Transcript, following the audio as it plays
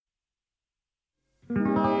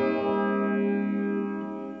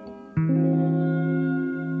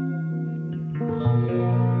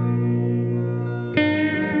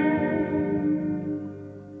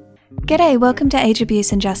G'day, welcome to Age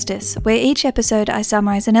Abuse and Justice, where each episode I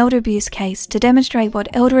summarise an elder abuse case to demonstrate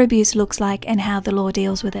what elder abuse looks like and how the law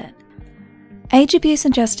deals with it. Age Abuse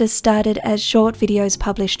and Justice started as short videos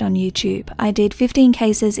published on YouTube. I did 15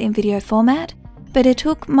 cases in video format, but it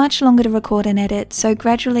took much longer to record and edit, so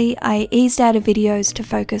gradually I eased out of videos to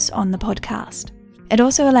focus on the podcast. It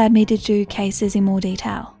also allowed me to do cases in more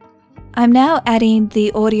detail. I'm now adding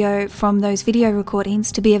the audio from those video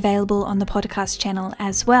recordings to be available on the podcast channel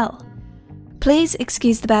as well. Please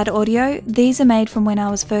excuse the bad audio. These are made from when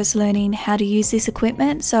I was first learning how to use this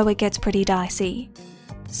equipment, so it gets pretty dicey.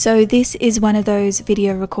 So this is one of those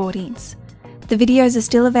video recordings. The videos are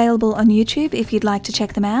still available on YouTube if you'd like to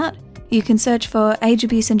check them out. You can search for Age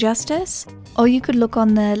Abuse and Justice, or you could look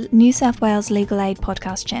on the New South Wales Legal Aid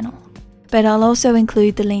podcast channel. But I'll also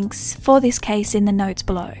include the links for this case in the notes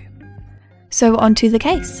below. So on to the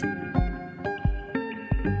case.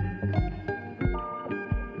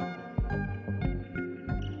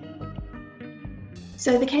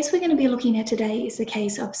 So the case we're going to be looking at today is the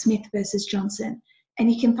case of Smith versus Johnson,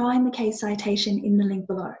 and you can find the case citation in the link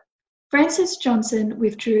below. Frances Johnson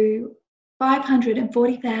withdrew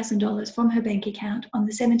 $540,000 from her bank account on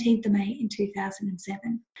the 17th of May in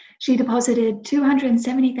 2007. She deposited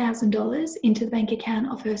 $270,000 into the bank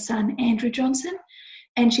account of her son Andrew Johnson,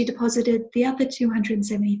 and she deposited the other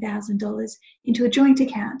 $270,000 into a joint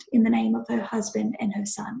account in the name of her husband and her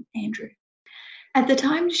son Andrew. At the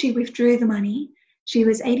time she withdrew the money, she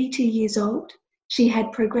was 82 years old, she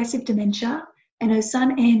had progressive dementia, and her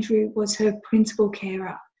son Andrew was her principal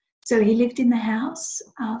carer. So he lived in the house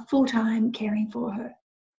full-time caring for her.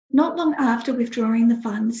 Not long after withdrawing the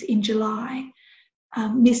funds in July,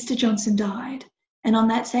 Mr. Johnson died. And on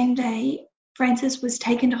that same day, Frances was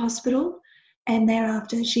taken to hospital, and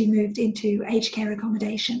thereafter she moved into aged care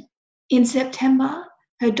accommodation. In September,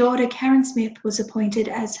 her daughter Karen Smith was appointed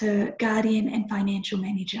as her guardian and financial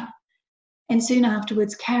manager. And soon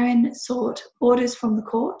afterwards, Karen sought orders from the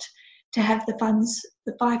court to have the funds,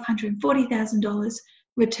 the $540,000,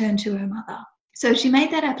 returned to her mother. So she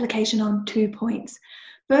made that application on 2 points.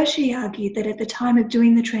 First, she argued that at the time of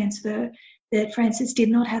doing the transfer, that Frances did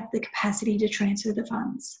not have the capacity to transfer the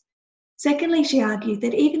funds. Secondly, she argued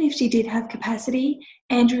that even if she did have capacity,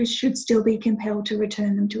 Andrew should still be compelled to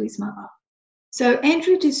return them to his mother. So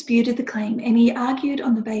Andrew disputed the claim, and he argued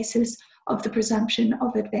on the basis of the presumption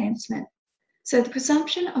of advancement. So the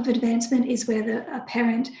presumption of advancement is where a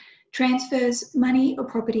parent transfers money or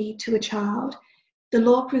property to a child. The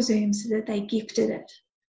law presumes that they gifted it.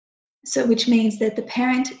 So which means that the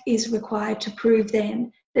parent is required to prove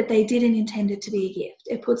then that they didn't intend it to be a gift.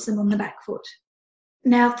 It puts them on the back foot.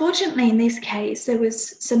 Now, fortunately, in this case, there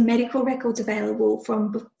was some medical records available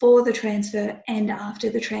from before the transfer and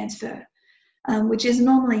after the transfer, which is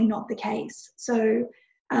normally not the case. So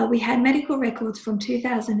we had medical records from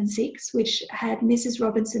 2006, which had Mrs.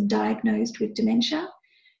 Robinson diagnosed with dementia.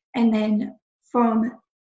 And then from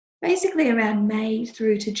basically around May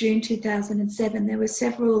through to June 2007, there were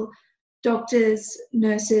several doctors,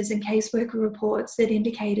 nurses, and caseworker reports that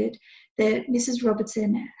indicated that Mrs.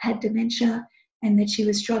 Robinson had dementia and that she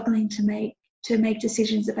was struggling to make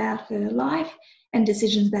decisions about her life and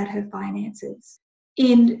decisions about her finances.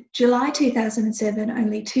 In July 2007,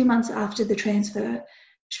 only 2 months after the transfer,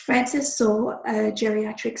 Frances saw a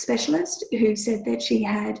geriatric specialist who said that she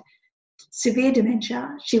had severe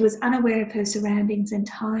dementia, she was unaware of her surroundings and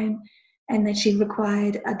time, and that she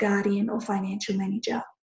required a guardian or financial manager.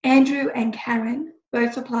 Andrew and Karen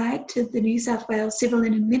both applied to the New South Wales Civil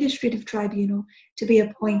and Administrative Tribunal to be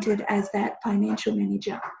appointed as that financial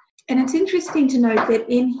manager. And it's interesting to note that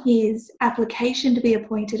in his application to be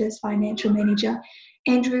appointed as financial manager,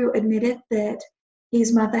 Andrew admitted that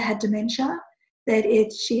his mother had dementia, that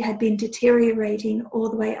she had been deteriorating all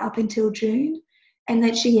the way up until June, and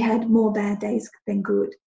that she had more bad days than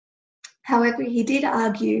good. However, he did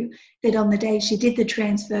argue that on the day she did the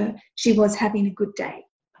transfer, she was having a good day.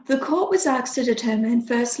 The court was asked to determine,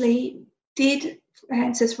 firstly, did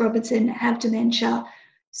Frances Robinson have dementia,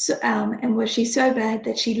 and was she so bad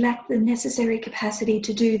that she lacked the necessary capacity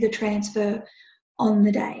to do the transfer on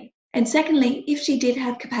the day? And secondly, if she did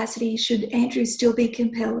have capacity, should Andrew still be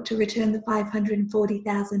compelled to return the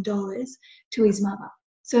 $540,000 to his mother?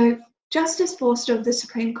 So Justice Forster of the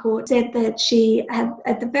Supreme Court said that she had,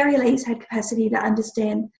 at the very least, had capacity to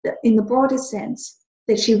understand that in the broadest sense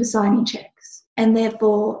that she was signing checks, and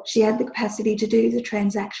therefore she had the capacity to do the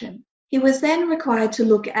transaction. He was then required to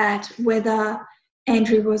look at whether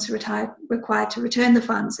Andrew was required to return the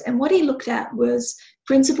funds, and what he looked at was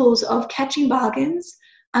principles of catching bargains,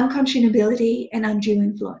 unconscionability, and undue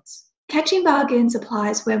influence. Catching bargains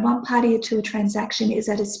applies where one party to a transaction is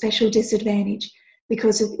at a special disadvantage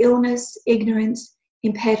because of illness, ignorance,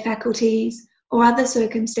 impaired faculties, or other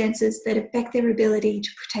circumstances that affect their ability to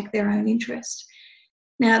protect their own interest.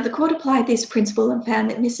 Now, the court applied this principle and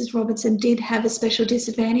found that Mrs. Robinson did have a special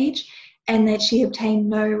disadvantage and that she obtained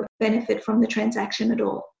no benefit from the transaction at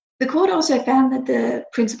all. The court also found that the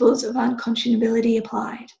principles of unconscionability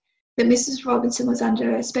applied, that Mrs. Robinson was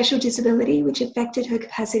under a special disability which affected her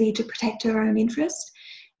capacity to protect her own interest,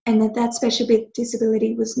 and that special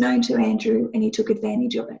disability was known to Andrew and he took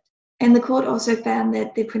advantage of it. And the court also found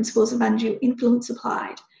that the principles of undue influence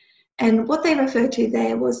applied. And what they referred to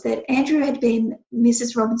there was that Andrew had been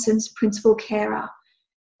Mrs. Robinson's principal carer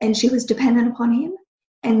and she was dependent upon him,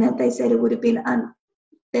 and that they said it would have been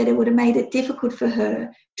that it would have made it difficult for her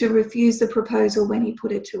to refuse the proposal when he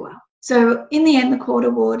put it to her. So in the end, the court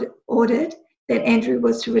ordered that Andrew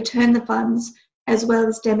was to return the funds as well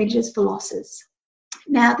as damages for losses.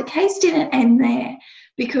 Now, the case didn't end there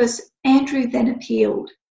because Andrew then appealed.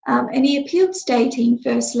 And he appealed stating,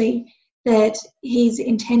 firstly, that his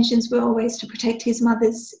intentions were always to protect his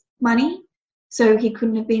mother's money, so he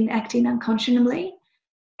couldn't have been acting unconscionably,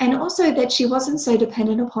 and also that she wasn't so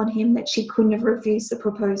dependent upon him that she couldn't have refused the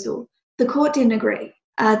proposal. The court didn't agree.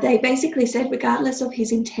 They basically said regardless of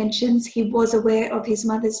his intentions, he was aware of his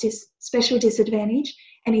mother's special disadvantage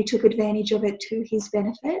and he took advantage of it to his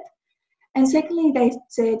benefit. And secondly, they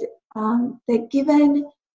said that given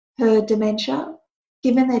her dementia,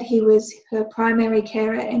 given that he was her primary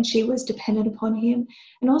carer and she was dependent upon him,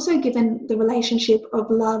 and also given the relationship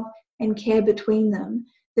of love and care between them,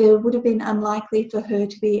 there would have been unlikely for her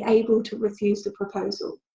to be able to refuse the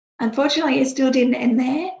proposal. Unfortunately, it still didn't end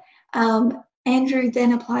there. Andrew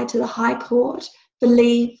then applied to the High Court for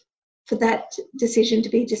leave for that decision to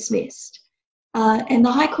be dismissed. And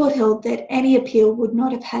the High Court held that any appeal would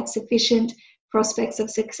not have had sufficient prospects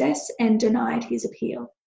of success and denied his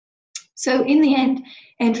appeal. So in the end,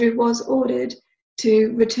 Andrew was ordered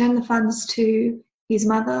to return the funds to his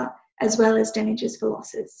mother as well as damages for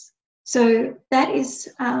losses. So that is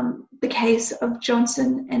the case of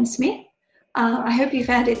Johnson and Smith. I hope you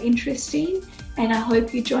found it interesting and I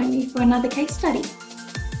hope you join me for another case study.